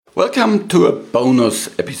Welcome to a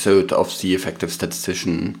bonus episode of The Effective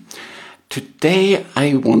Statistician. Today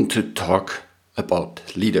I want to talk about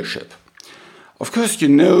leadership. Of course, you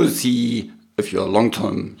know if you're a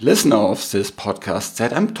long-term listener of this podcast,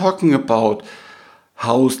 that I'm talking about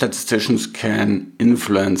how statisticians can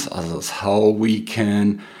influence others, how we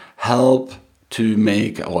can help to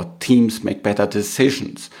make our teams make better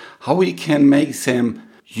decisions, how we can make them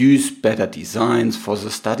use better designs for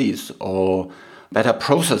the studies or better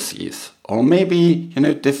processes, or maybe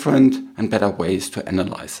different and better ways to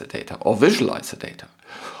analyze the data or visualize the data.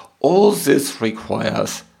 All this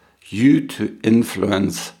requires you to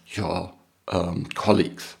influence your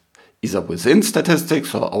colleagues, either within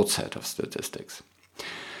statistics or outside of statistics.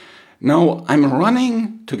 Now, I'm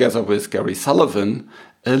running together with Gary Sullivan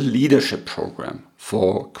a leadership program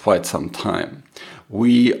for quite some time.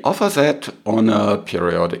 We offer that on a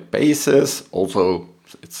periodic basis, although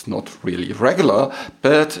it's not really regular,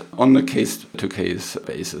 but on a case-to-case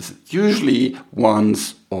basis, usually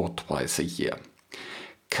once or twice a year.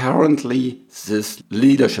 Currently, this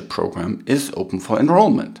leadership program is open for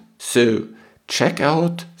enrollment. So check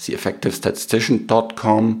out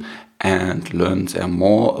theeffectivestatistician.com and learn there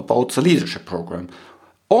more about the leadership program.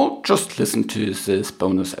 Or just listen to this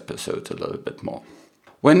bonus episode a little bit more.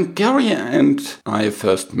 When Gary and I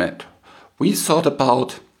first met, we thought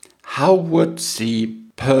about how would the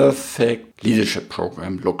perfect leadership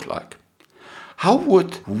program look like? How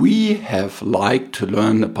would we have liked to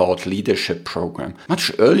learn about leadership program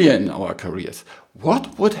much earlier in our careers?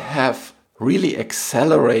 What would have really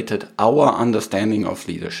accelerated our understanding of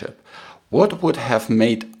leadership? What would have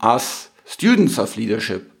made us students of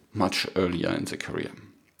leadership much earlier in the career?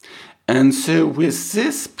 And so with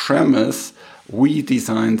this premise, we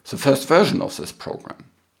designed the first version of this program.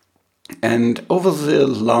 And over the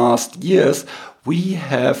last years, we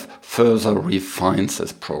have further refined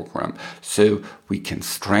this program so we can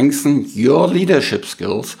strengthen your leadership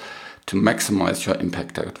skills to maximize your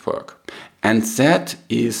impact at work. And that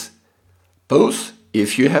is both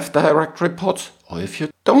if you have direct reports or if you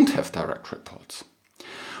don't have direct reports.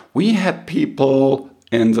 We had people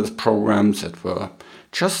in this program that were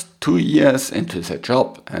just 2 years into their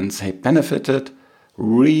job and they benefited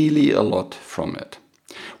really a lot from it.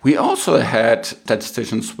 We also had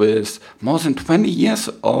statisticians with more than 20 years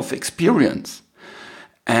of experience,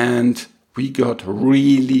 and we got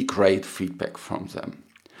really great feedback from them.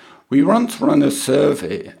 We once ran a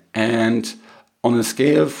survey, and on a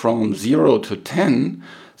scale from 0 to 10,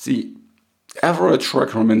 the average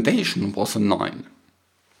recommendation was a 9.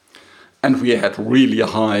 And we had really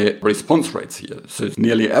high response rates here. So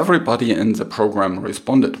nearly everybody in the program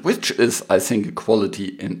responded, which is, I think, a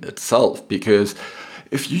quality in itself, because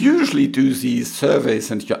if you usually do these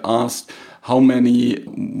surveys and you ask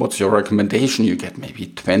what's your recommendation, you get maybe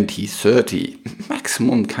 20, 30,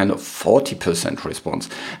 maximum kind of 40% response.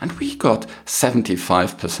 And we got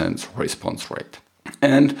 75% response rate.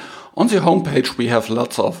 And on the homepage, we have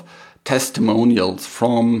lots of testimonials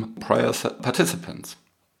from prior participants.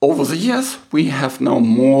 Over the years, we have now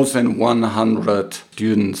more than 100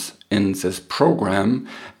 students in this program,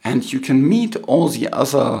 and you can meet all the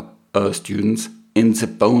other students in the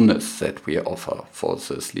bonus that we offer for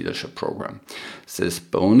this leadership program. This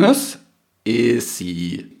bonus is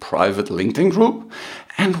the private LinkedIn group,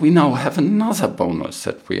 and we now have another bonus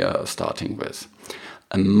that we are starting with.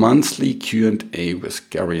 A monthly Q&A with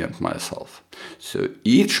Gary and myself. So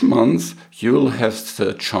each month you'll have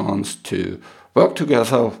the chance to work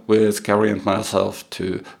together with Gary and myself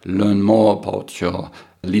to learn more about your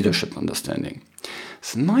leadership understanding.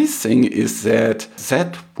 The nice thing is that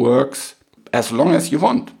works as long as you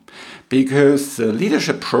want, because the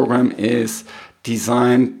leadership program is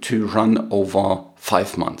designed to run over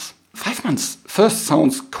 5 months. 5 months first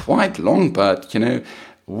sounds quite long, but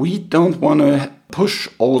we don't want to push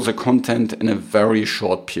all the content in a very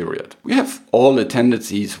short period. We have all attended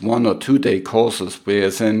these 1 or 2 day courses where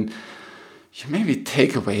then you maybe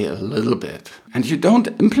take away a little bit and you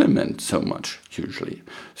don't implement so much usually.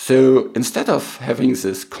 So instead of having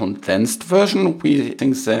this condensed version, we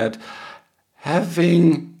think that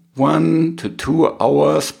having 1 to 2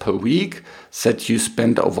 hours per week that you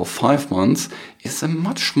spend over 5 months is a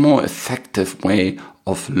much more effective way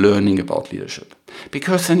of learning about leadership.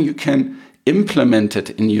 Because then you can implement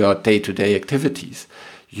it in your day-to-day activities.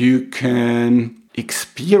 You can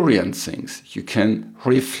experience things, you can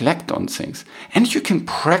reflect on things, and you can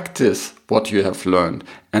practice what you have learned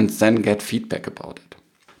and then get feedback about it.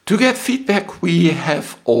 To get feedback, we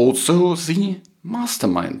have also the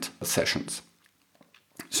mastermind sessions.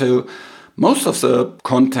 So most of the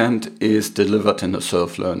content is delivered in a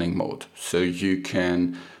self-learning mode. So you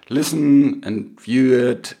can listen and view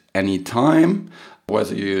it anytime,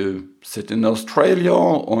 whether you sit in Australia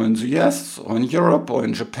or in the US or in Europe or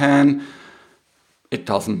in Japan, it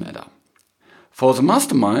doesn't matter. For the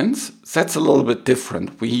masterminds, that's a little bit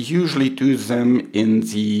different. We usually do them in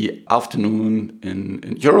the afternoon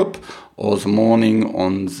in Europe or the morning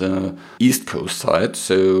on the East Coast side.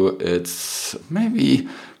 So it's maybe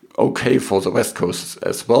okay for the West Coast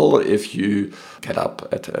as well if you get up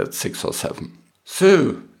at 6 or 7.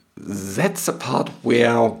 So that's the part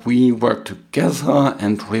where we work together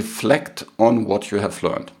and reflect on what you have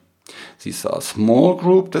learned. These are small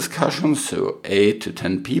group discussions, so 8 to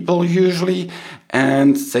 10 people usually,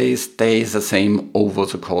 and they stay the same over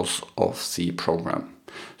the course of the program.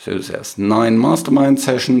 So there's 9 mastermind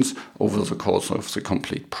sessions over the course of the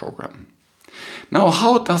complete program. Now,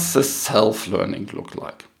 how does the self-learning look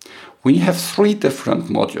like? We have 3 different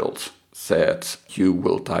modules that you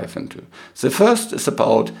will dive into. The first is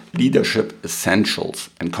about leadership essentials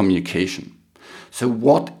and communication. So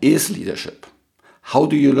what is leadership? How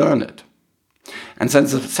do you learn it? And then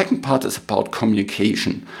the second part is about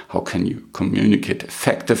communication. How can you communicate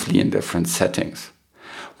effectively in different settings?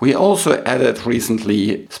 We also added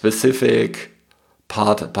recently specific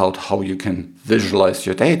part about how you can visualize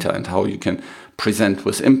your data and how you can present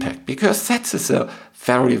with impact, because that is a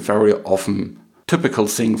very, very often typical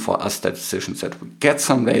thing for us statisticians, that we get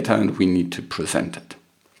some data and we need to present it.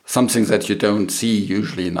 Something that you don't see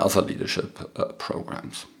usually in other leadership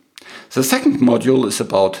programs. The second module is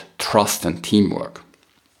about trust and teamwork.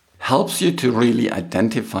 Helps you to really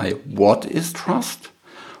identify what is trust,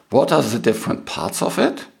 what are the different parts of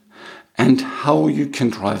it, and how you can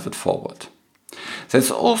drive it forward.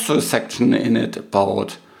 There's also a section in it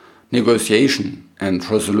about negotiation and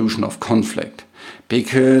resolution of conflict,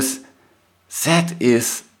 because that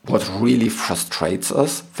is what really frustrates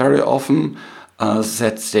us very often.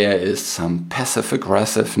 That there is some passive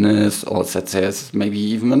aggressiveness, or that there's maybe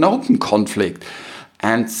even an open conflict.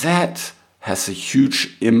 And that has a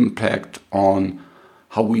huge impact on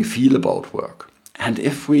how we feel about work. And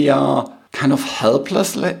if we are kind of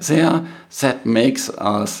helpless there, that makes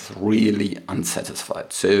us really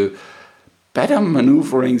unsatisfied. So better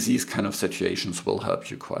maneuvering these kind of situations will help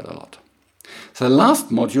you quite a lot. The last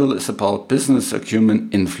module is about business acumen,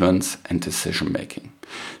 influence, and decision making.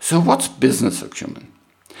 So what's business acumen?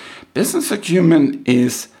 Business acumen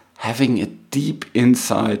is having a deep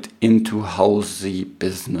insight into how the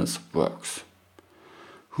business works.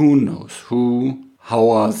 Who knows who, how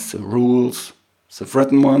are the rules, the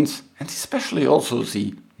written ones, and especially also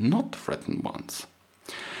the not written ones.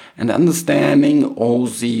 And understanding all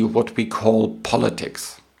the what we call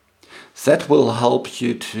politics. That will help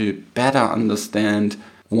you to better understand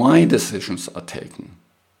why decisions are taken.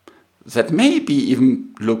 That maybe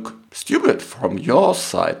even look stupid from your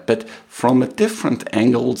side, but from a different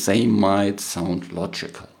angle they might sound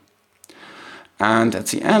logical. And at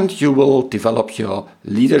the end you will develop your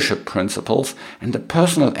leadership principles and a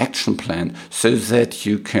personal action plan so that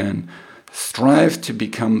you can strive to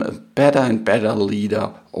become a better and better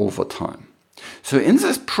leader over time. So in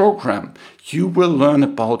this program, you will learn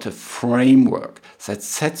about a framework that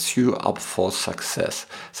sets you up for success,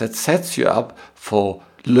 that sets you up for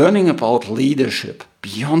learning about leadership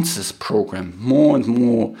beyond this program more and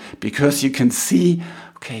more, because you can see,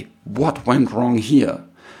 okay, what went wrong here?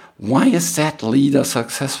 Why is that leader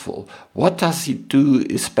successful? What does he do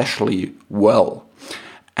especially well?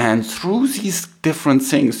 And through these different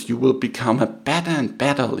things, you will become a better and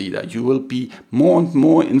better leader. You will be more and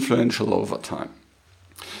more influential over time.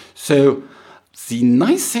 So the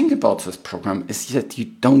nice thing about this program is that you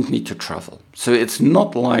don't need to travel. So it's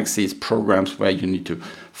not like these programs where you need to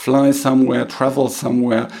fly somewhere, travel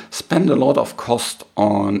somewhere, spend a lot of cost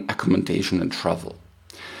on accommodation and travel.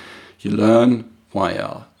 You learn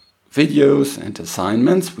via videos and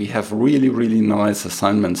assignments. We have really, really nice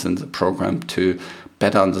assignments in the program to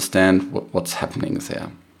better understand what's happening there.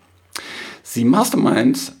 The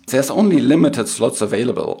masterminds, there's only limited slots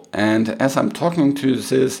available, and as I'm talking to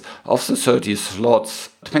this, of the 30 slots,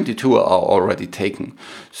 22 are already taken.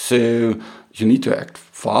 So you need to act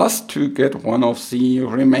fast to get one of the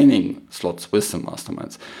remaining slots with the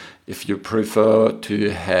masterminds. If you prefer to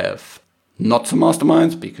have not the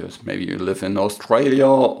masterminds, because maybe you live in Australia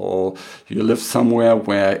or you live somewhere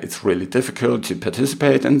where it's really difficult to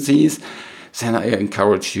participate in these, then I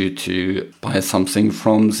encourage you to buy something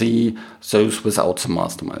from those without the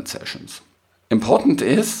mastermind sessions. Important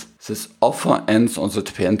is, this offer ends on the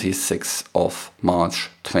 26th of March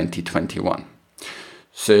 2021.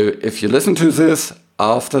 So if you listen to this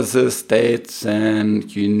after this date, then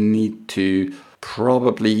you need to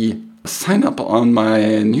probably sign up on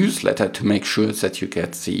my newsletter to make sure that you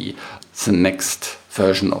get the next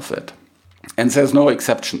version of it. And there's no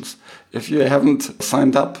exceptions. If you haven't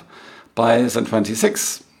signed up by the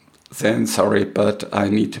 26th, then sorry, but I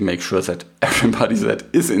need to make sure that everybody that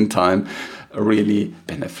is in time really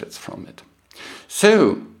benefits from it.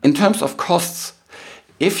 So, in terms of costs,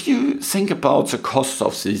 if you think about the costs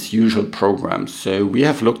of these usual programs, so we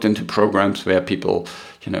have looked into programs where people,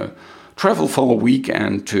 travel for a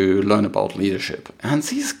weekend to learn about leadership. And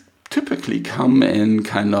these typically come in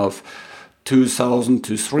kind of 2,000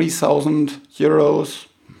 to 3,000 euros,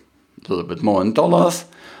 a little bit more in dollars.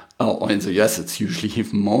 Or in the US, it's usually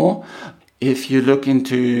even more. If you look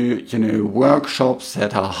into, workshops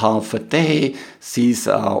that are half a day, these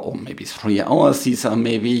are, or maybe 3 hours, these are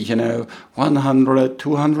maybe, 100,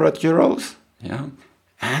 200 euros. Yeah.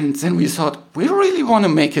 And then we thought, we really want to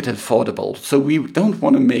make it affordable. So we don't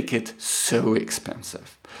want to make it so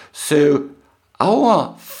expensive. So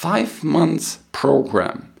our 5 months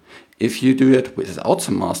program, if you do it without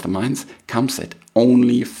the masterminds, comes at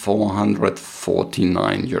only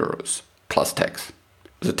 449 euros plus tax.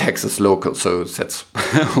 The tax is local, so that's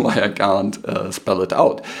why I can't spell it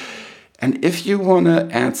out. And if you want to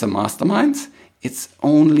add the masterminds, it's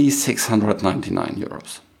only 699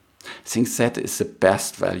 euros. I think that is the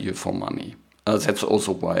best value for money. That's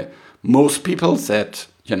also why most people that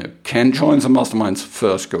can join the masterminds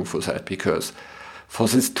first go for that, because for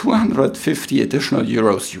this 250 additional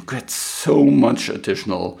euros, you get so much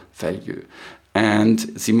additional value. And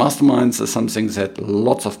the masterminds is something that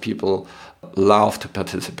lots of people love to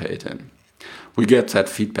participate in. We get that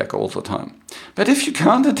feedback all the time. But if you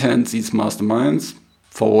can't attend these masterminds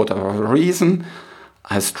for whatever reason,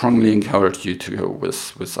 I strongly encourage you to go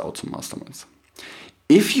without the masterminds.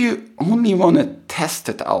 If you only want to test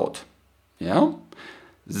it out,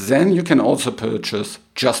 then you can also purchase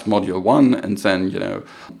just module 1 and then,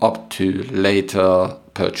 opt to later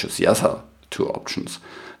purchase the other 2 options.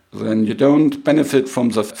 Then you don't benefit from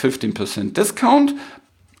the 15% discount.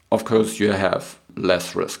 Of course, you have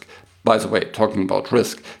less risk. By the way, talking about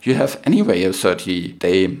risk, you have anyway a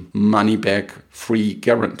 30-day money-back free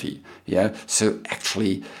guarantee. Yeah, so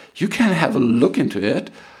actually, you can have a look into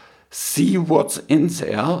it, see what's in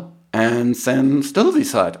there, and then still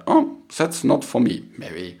decide, that's not for me.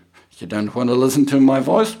 Maybe you don't want to listen to my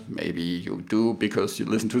voice. Maybe you do because you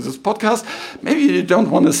listen to this podcast. Maybe you don't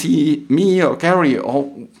want to see me or Gary or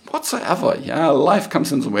whatsoever. Yeah, life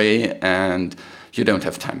comes in the way and you don't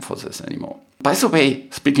have time for this anymore. By the way,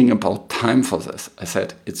 speaking about time for this, I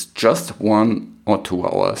said it's just 1 or 2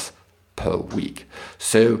 hours per week.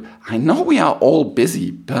 So I know we are all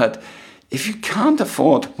busy, but if you can't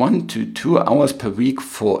afford 1 to 2 hours per week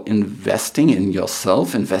for investing in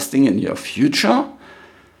yourself, investing in your future,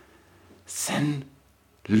 then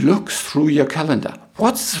look through your calendar.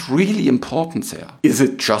 What's really important there? Is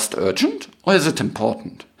it just urgent or is it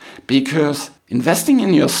important? Because investing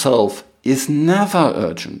in yourself is never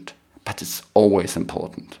urgent, but it's always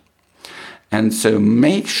important. And so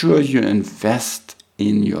make sure you invest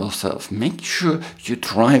in yourself. Make sure you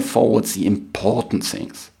drive forward the important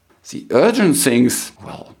things. The urgent things,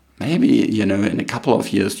 well, maybe, in a couple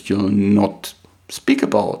of years you'll not speak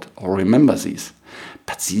about or remember these.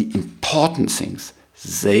 But the important things,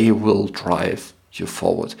 they will drive you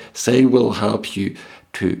forward. They will help you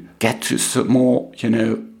to get to some more,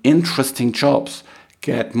 interesting jobs,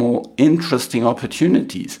 get more interesting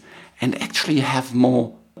opportunities, and actually have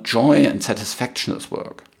more joy and satisfaction at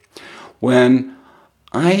work. When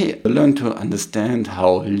I learned to understand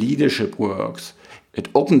how leadership works, it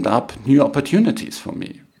opened up new opportunities for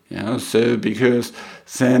me. So because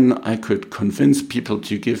then I could convince people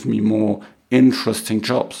to give me more interesting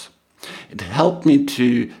jobs. It helped me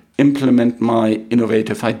to implement my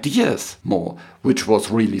innovative ideas more, which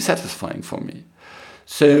was really satisfying for me.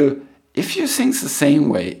 So if you think the same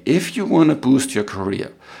way, if you want to boost your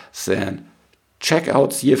career, then check out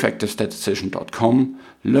theeffectivestatistician.com,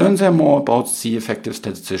 learn there more about the Effective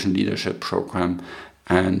Statistician Leadership Program,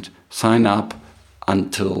 and sign up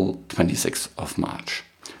until 26th of March.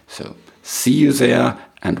 So see you there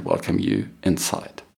and welcome you inside.